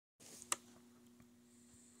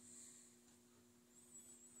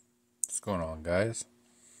going on, guys?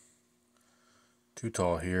 Too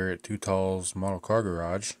Tall here at Too Tall's Model Car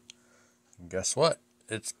Garage. And guess what?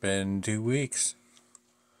 It's been 2 weeks.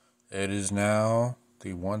 It is now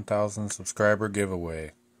the 1,000 subscriber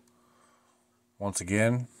giveaway. Once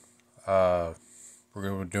again, we're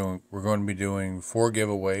going to be doing 4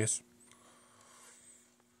 giveaways.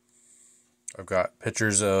 I've got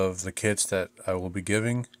pictures of the kits that I will be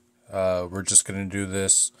giving. We're just going to do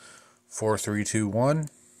this 4, 3, 2, 1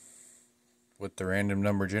 with the random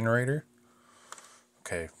number generator.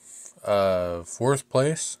 Okay, fourth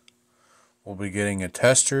place, we'll be getting a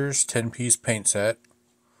Testors 10-piece paint set,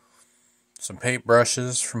 some paint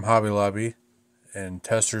brushes from Hobby Lobby, and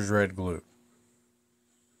Testors red glue.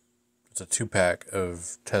 It's a 2-pack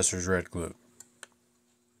of Testors red glue.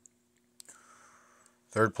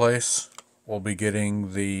 Third place, we'll be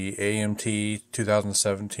getting the AMT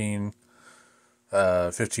 2017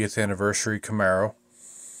 50th anniversary Camaro.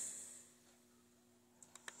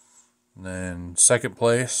 And then second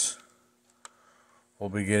place, we'll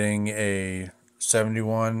be getting a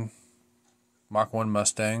 71 Mach 1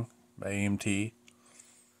 Mustang by AMT.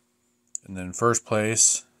 And then first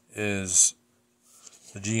place is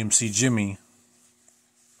the GMC Jimmy,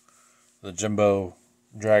 the Jumbo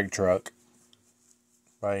drag truck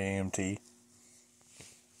by AMT.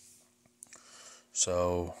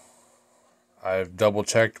 So I've double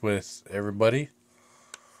checked with everybody.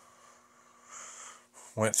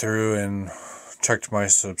 Went through and checked my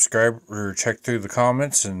checked through the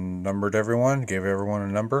comments and numbered everyone, gave everyone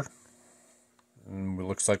a number. And it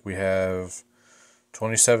looks like we have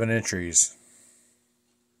 27 entries.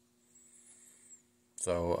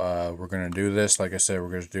 So we're going to do this, like I said, we're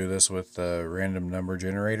going to do this with the random number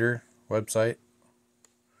generator website.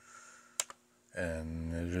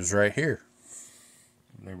 And it is right here.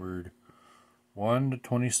 Numbered 1 to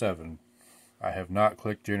 27. I have not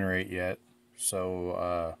clicked generate yet.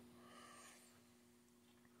 So,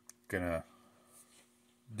 gonna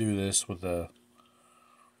do this with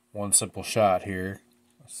one simple shot here.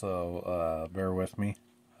 So, bear with me.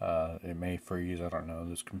 It may freeze. I don't know.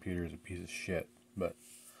 This computer is a piece of shit. But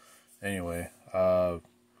anyway, I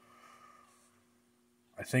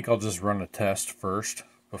think I'll just run a test first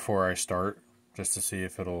before I start, just to see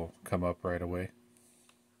if it'll come up right away.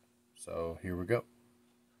 So here we go.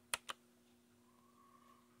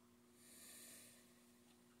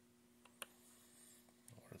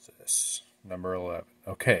 This number 11.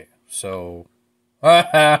 Okay, so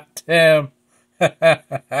Tim.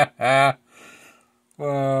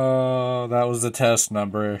 Oh, that was the test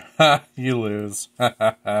number. You lose.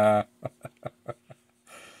 That's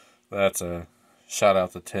a shout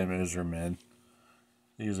out to Tim Iserman.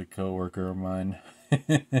 He's a coworker of mine.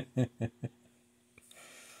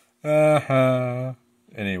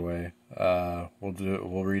 Anyway, we'll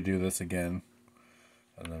redo this again,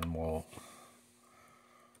 and then we'll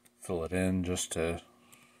fill it in just to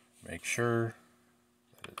make sure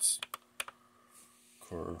that it's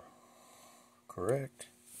correct.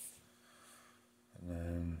 And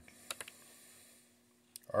then,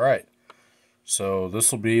 alright, so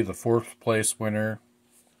this will be the 4th place winner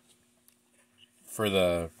for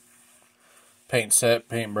the paint set,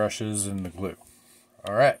 paint brushes, and the glue.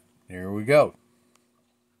 Alright, here we go.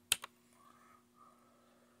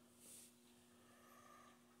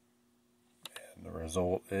 The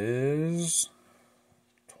result is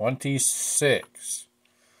 26.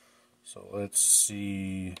 So let's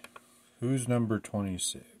see who's number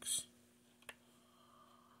 26.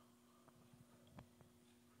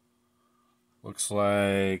 Looks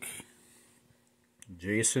like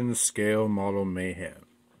Jason Scale Model Mayhem.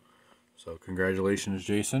 So congratulations,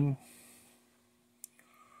 Jason.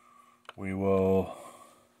 We will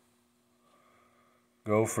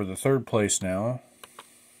go for the 3rd place now.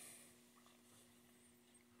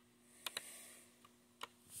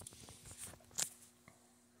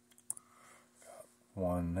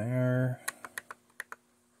 One there,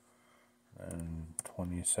 and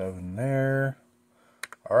 27 there.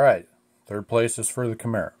 All right, 3rd place is for the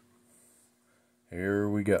Camaro. Here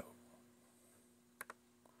we go.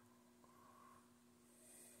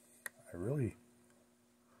 I really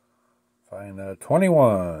find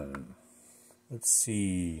 21. Let's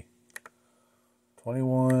see.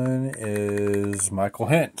 21 is Michael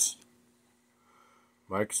Hentz.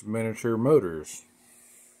 Mike's Miniature Motors.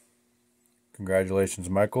 Congratulations,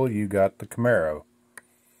 Michael. You got the Camaro.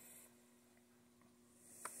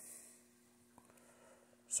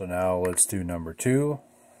 So now let's do number 2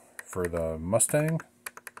 for the Mustang.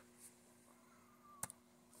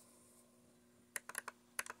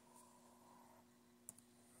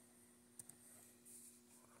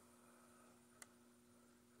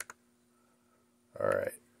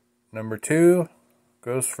 Alright. Number 2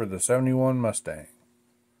 goes for the 71 Mustang.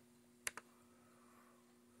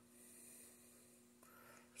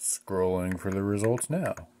 Scrolling for the results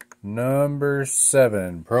now. Number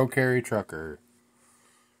 7, Pro Carry Trucker.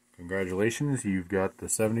 Congratulations, you've got the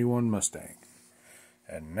 71 Mustang.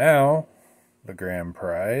 And now, the grand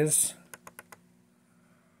prize.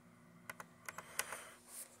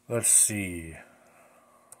 Let's see.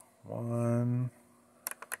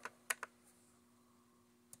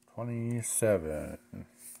 127.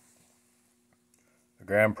 The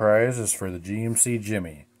grand prize is for the GMC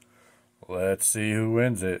Jimmy. Let's see who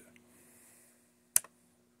wins it.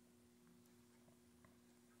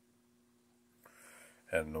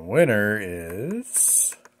 And the winner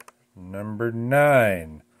is number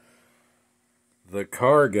 9, the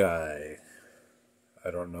Car Guy.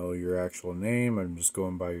 I don't know your actual name. I'm just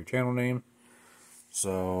going by your channel name.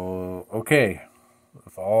 So, okay.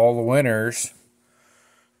 If all the winners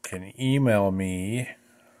can email me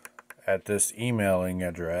at this emailing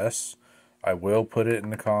address, I will put it in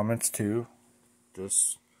the comments too.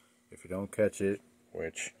 Just if you don't catch it,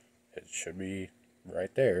 which it should be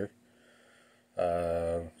right there.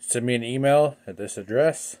 Send me an email at this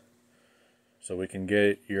address so we can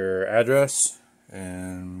get your address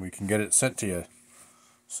and we can get it sent to you.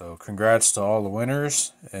 So congrats to all the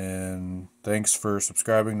winners, and thanks for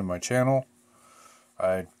subscribing to my channel.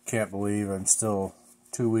 I can't believe I'm still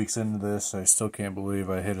 2 weeks into this. I still can't believe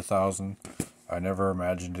I hit 1,000. I never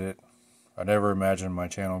imagined it. I never imagined my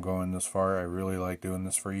channel going this far. I really like doing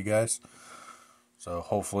this for you guys. So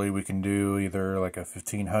hopefully we can do either like a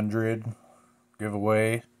 1,500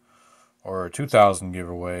 giveaway or a 2,000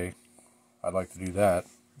 giveaway. I'd like to do that,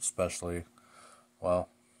 especially. Well,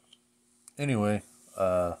 anyway,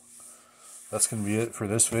 that's going to be it for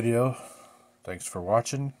this video. Thanks for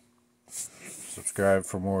watching. Subscribe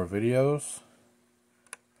for more videos.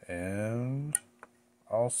 And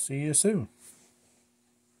I'll see you soon.